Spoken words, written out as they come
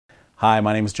Hi,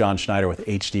 my name is John Schneider with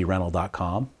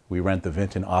hdrental.com. We rent the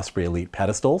Vinten Osprey Elite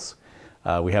Pedestals.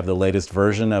 We have the latest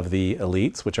version of the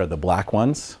Elites, which are the black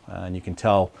ones, and you can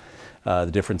tell the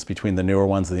difference between the newer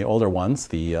ones and the older ones.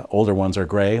 The older ones are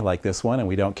gray, like this one, and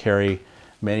we don't carry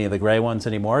many of the gray ones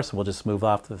anymore, so we'll just move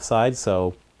off to the side.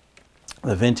 So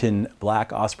the Vinten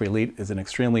Black Osprey Elite is an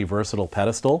extremely versatile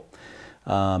pedestal.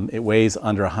 It weighs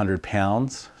under 100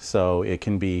 pounds, so it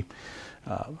can be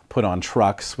put on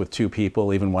trucks with two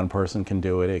people. Even one person can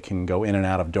do it. It can go in and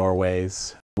out of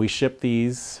doorways. We ship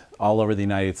these all over the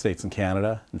United States and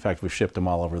Canada. In fact, we've shipped them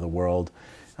all over the world.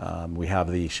 We have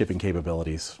the shipping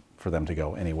capabilities for them to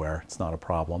go anywhere. It's not a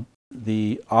problem.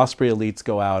 The Osprey Elites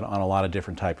go out on a lot of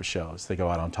different type of shows. They go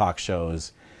out on talk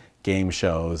shows, game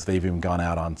shows. They've even gone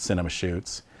out on cinema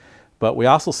shoots. But we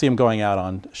also see them going out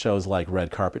on shows like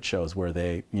red carpet shows where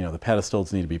the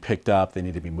pedestals need to be picked up, they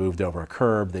need to be moved over a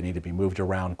curb, they need to be moved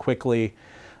around quickly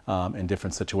in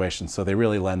different situations. So they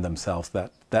really lend themselves to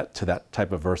that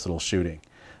type of versatile shooting.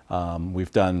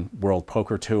 We've done World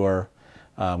Poker Tour.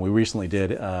 We recently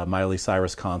did a Miley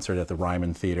Cyrus concert at the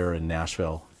Ryman Theater in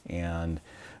Nashville. And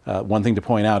one thing to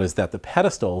point out is that the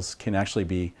pedestals can actually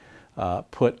be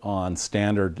put on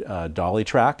standard dolly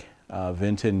track.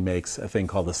 Vinten makes a thing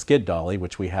called the skid dolly,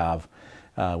 which we have,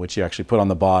 which you actually put on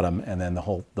the bottom, and then the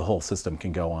whole system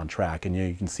can go on track. And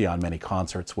you can see on many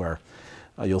concerts where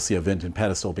you'll see a Vinten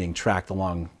pedestal being tracked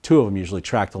along, two of them usually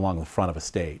tracked along the front of a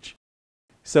stage.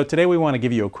 So today we want to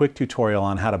give you a quick tutorial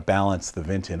on how to balance the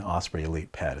Vinten Osprey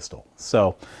Elite pedestal.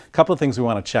 So a couple of things we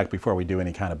want to check before we do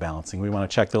any kind of balancing. We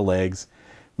want to check the legs,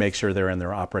 make sure they're in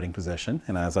their operating position.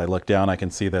 And as I look down, I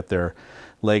can see that their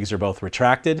legs are both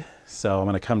retracted. So I'm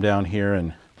going to come down here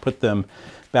and put them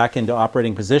back into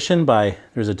operating position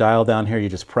there's a dial down here you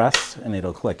just press and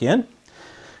it'll click in.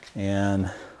 And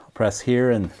I'll press here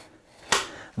and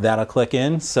that'll click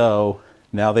in. So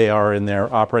now they are in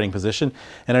their operating position.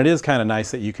 And it is kind of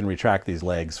nice that you can retract these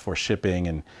legs for shipping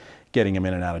and getting them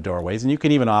in and out of doorways. And you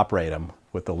can even operate them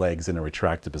with the legs in a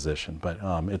retracted position, but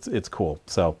it's cool.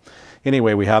 So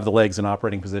anyway, we have the legs in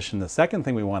operating position. The second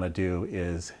thing we want to do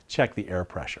is check the air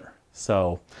pressure.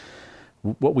 So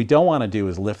what we don't want to do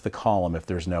is lift the column if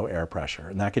there's no air pressure,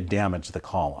 and that could damage the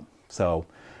column. So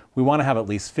we want to have at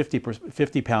least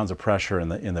 50 pounds of pressure in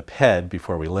the ped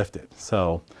before we lift it.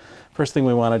 So first thing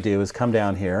we want to do is come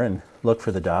down here and look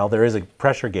for the dial. There is a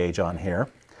pressure gauge on here.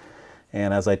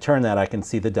 And as I turn that, I can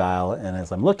see the dial, and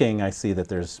as I'm looking, I see that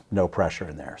there's no pressure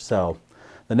in there. So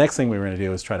the next thing we're going to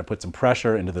do is try to put some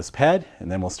pressure into this ped, and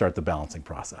then we'll start the balancing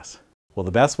process. Well,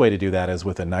 the best way to do that is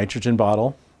with a nitrogen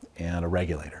bottle and a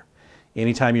regulator.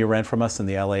 Anytime you rent from us in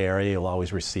the LA area, you'll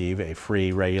always receive a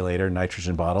free regulator,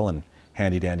 nitrogen bottle, and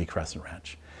handy-dandy crescent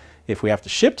wrench. If we have to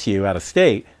ship to you out of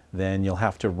state, then you'll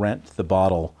have to rent the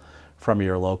bottle from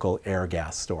your local air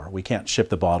gas store. We can't ship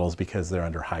the bottles because they're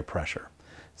under high pressure.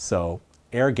 So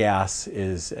Air Gas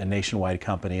is a nationwide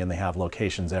company and they have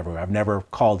locations everywhere. I've never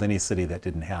called any city that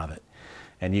didn't have it.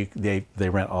 And they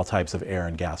rent all types of air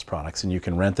and gas products, and you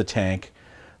can rent the tank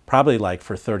probably like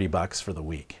for 30 bucks for the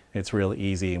week. It's really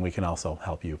easy, and we can also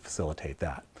help you facilitate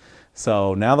that.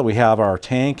 So now that we have our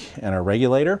tank and our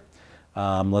regulator,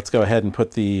 let's go ahead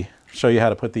and show you how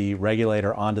to put the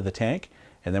regulator onto the tank,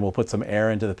 and then we'll put some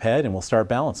air into the ped and we'll start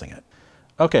balancing it.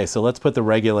 Okay, so let's put the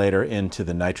regulator into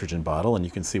the nitrogen bottle, and you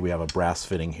can see we have a brass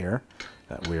fitting here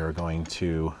that we are going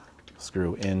to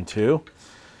screw into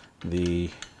the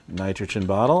nitrogen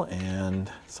bottle, and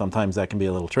sometimes that can be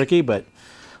a little tricky, but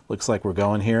looks like we're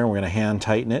going here, and we're going to hand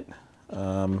tighten it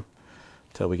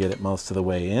until we get it most of the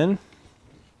way in.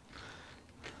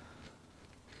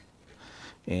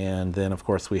 And then of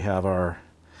course we have our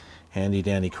handy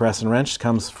dandy crescent wrench.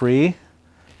 Comes free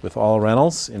with all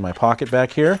rentals in my pocket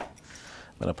back here.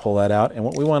 I'm going to pull that out, and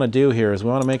what we want to do here is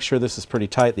we want to make sure this is pretty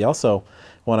tight. We also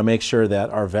want to make sure that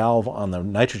our valve on the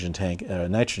nitrogen tank,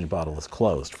 nitrogen bottle is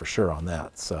closed for sure on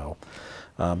that. So,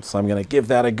 I'm going to give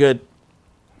that a good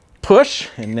push,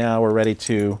 and now we're ready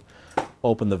to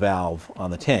open the valve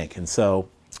on the tank. And so,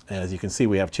 as you can see,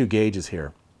 we have two gauges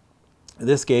here.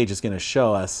 This gauge is going to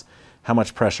show us how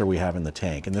much pressure we have in the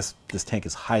tank, and this tank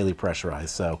is highly pressurized,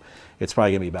 so it's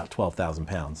probably going to be about 12,000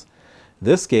 pounds.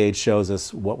 This gauge shows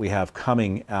us what we have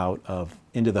coming out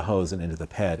into the hose and into the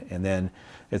ped. And then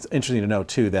it's interesting to note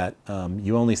too that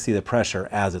you only see the pressure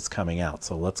as it's coming out.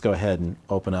 So let's go ahead and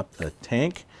open up the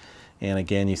tank. And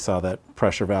again, you saw that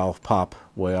pressure valve pop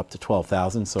way up to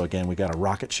 12,000. So again, we got a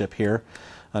rocket ship here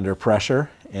under pressure.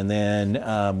 And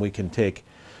then we can take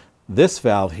this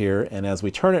valve here, and as we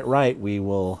turn it right, we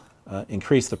will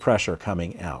increase the pressure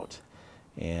coming out.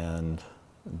 And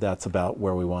that's about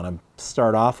where we want to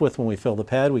start off with when we fill the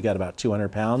ped. We got about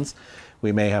 200 pounds.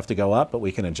 we may have to go up, but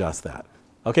we can adjust that.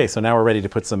 Okay, so now we're ready to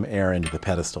put some air into the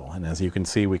pedestal. And as you can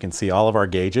see, we can see all of our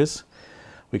gauges.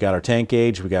 We got our tank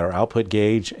gauge, we got our output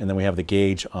gauge, and then we have the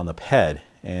gauge on the ped.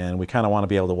 And we kind of want to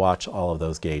be able to watch all of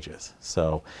those gauges.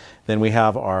 So then we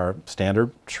have our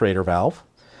standard Schrader valve,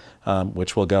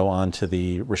 which will go onto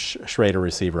the Schrader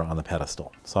receiver on the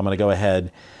pedestal. So I'm going to go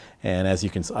ahead, and as you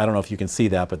can, I don't know if you can see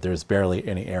that, but there's barely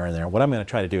any air in there. What I'm going to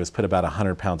try to do is put about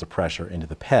 100 pounds of pressure into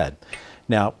the ped.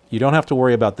 Now, you don't have to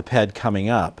worry about the ped coming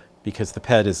up because the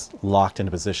ped is locked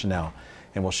into position now,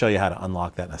 and we'll show you how to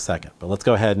unlock that in a second. But let's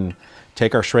go ahead and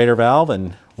take our Schrader valve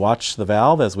and watch the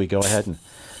valve as we go ahead and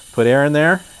put air in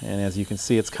there. And as you can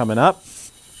see, it's coming up.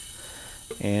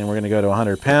 And we're going to go to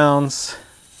 100 pounds,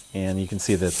 and you can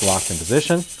see that it's locked in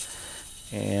position.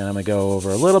 And I'm going to go over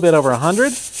a little bit over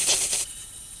 100.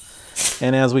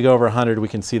 And as we go over 100, we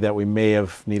can see that we may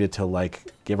have needed to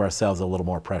give ourselves a little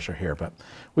more pressure here, but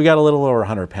we got a little over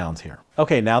 100 pounds here.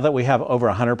 Okay, now that we have over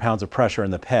 100 pounds of pressure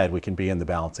in the ped, we can begin the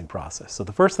balancing process. So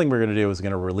the first thing we're going to do is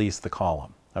going to release the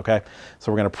column, okay?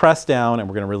 So we're going to press down and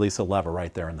we're going to release a lever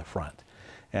right there in the front.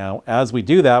 Now, as we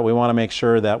do that, we want to make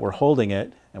sure that we're holding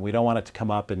it, and we don't want it to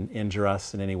come up and injure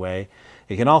us in any way.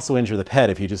 It can also injure the ped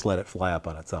if you just let it fly up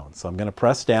on its own. So I'm going to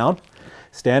press down,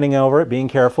 standing over it, being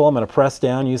careful. I'm going to press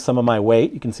down, use some of my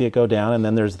weight. You can see it go down, and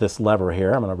then there's this lever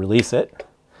here. I'm going to release it,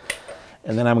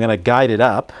 and then I'm going to guide it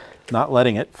up, not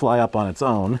letting it fly up on its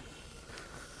own.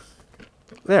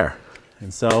 There.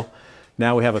 And so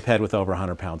now we have a ped with over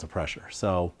 100 pounds of pressure.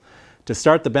 So to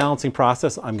start the balancing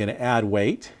process, I'm going to add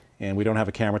weight, and we don't have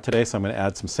a camera today, so I'm going to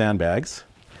add some sandbags.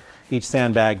 Each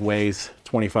sandbag weighs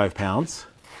 25 pounds.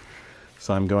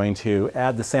 So I'm going to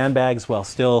add the sandbags while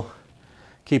still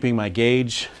keeping my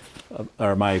gauge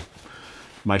or my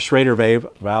Schrader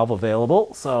valve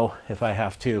available. So if I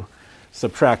have to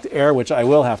subtract air, which I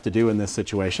will have to do in this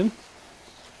situation.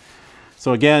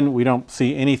 So again, we don't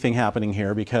see anything happening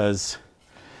here because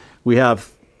we have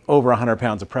over 100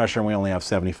 pounds of pressure and we only have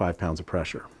 75 pounds of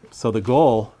pressure. So the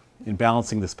goal in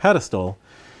balancing this pedestal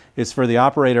is for the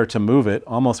operator to move it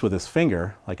almost with his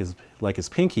finger, like his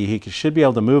pinky. He should be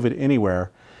able to move it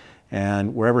anywhere,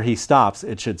 and wherever he stops,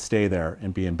 it should stay there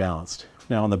and be imbalanced.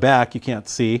 Now on the back, you can't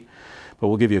see, but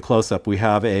we'll give you a close-up. We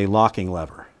have a locking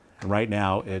lever, and right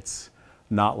now it's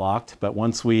not locked, but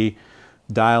once we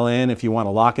dial in, if you want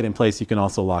to lock it in place, you can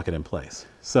also lock it in place.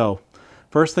 So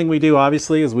first thing we do,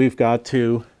 obviously, is we've got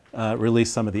to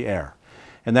release some of the air.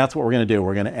 And that's what we're going to do.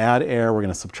 We're going to add air, we're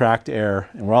going to subtract air,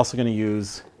 and we're also going to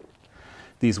use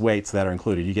these weights that are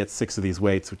included. You get 6 of these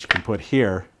weights, which you can put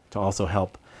here to also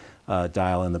help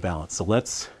dial in the balance. So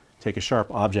let's take a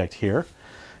sharp object here,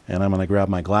 and I'm going to grab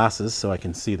my glasses so I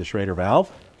can see the Schrader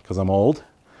valve, because I'm old.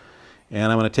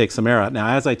 And I'm going to take some air out.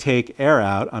 Now, as I take air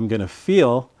out, I'm going to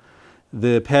feel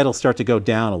the pedal start to go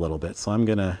down a little bit. So I'm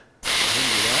going to do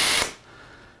that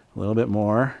a little bit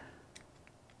more.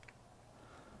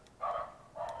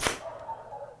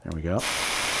 There we go.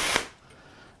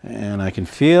 And I can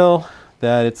feel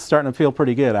that it's starting to feel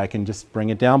pretty good. I can just bring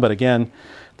it down, but again,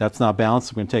 that's not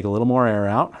balanced. I'm going to take a little more air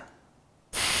out.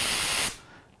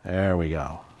 There we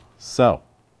go. So,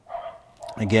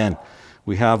 again,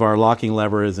 we have our locking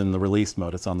lever is in the release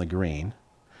mode. It's on the green.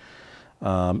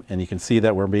 And you can see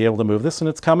that we'll be able to move this, and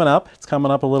it's coming up. It's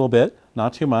coming up a little bit,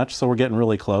 not too much, so we're getting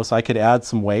really close. I could add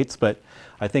some weights, but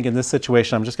I think in this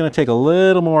situation, I'm just going to take a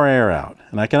little more air out.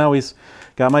 And I can always,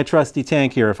 got my trusty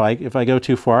tank here. If I go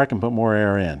too far, I can put more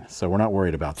air in. So we're not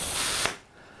worried about that.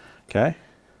 Okay.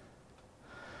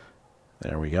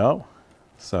 There we go.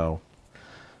 So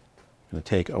I'm going to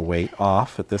take a weight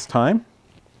off at this time.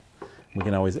 We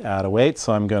can always add a weight,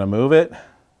 so I'm going to move it.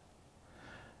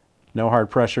 No hard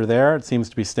pressure there. It seems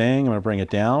to be staying. I'm going to bring it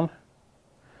down.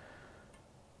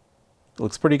 It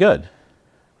looks pretty good.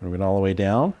 Bring it all the way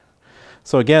down.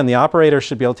 So again, the operator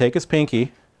should be able to take his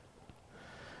pinky,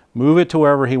 move it to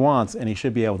wherever he wants, and he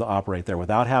should be able to operate there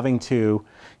without having to,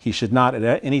 he should not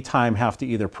at any time have to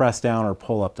either press down or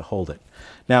pull up to hold it.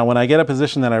 Now, when I get a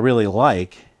position that I really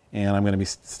like, and I'm going to be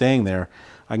staying there,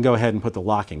 I can go ahead and put the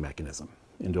locking mechanism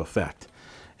into effect.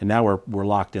 And now we're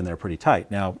locked in there pretty tight.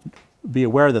 Now, be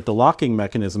aware that the locking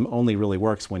mechanism only really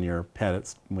works when your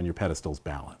pedestal's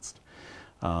balanced.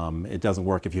 It doesn't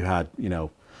work if you had,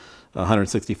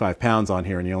 165 pounds on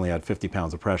here and you only had 50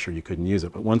 pounds of pressure, you couldn't use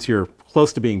it. But once you're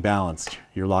close to being balanced,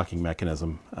 your locking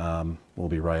mechanism will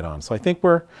be right on. So I think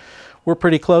we're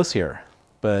pretty close here.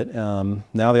 But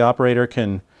now the operator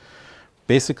can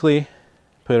basically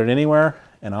put it anywhere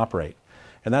and operate.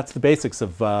 And that's the basics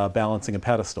of balancing a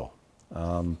pedestal.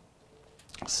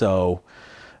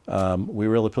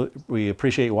 We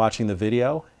appreciate you watching the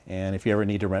video, and if you ever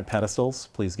need to rent pedestals,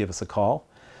 please give us a call.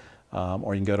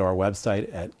 or you can go to our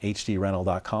website at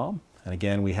hdrental.com. And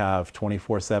again, we have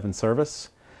 24/7 service,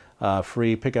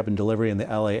 free pickup and delivery in the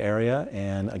LA area.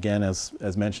 And again, as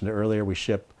mentioned earlier, we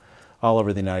ship all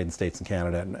over the United States and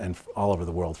Canada and all over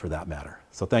the world for that matter.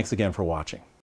 So thanks again for watching.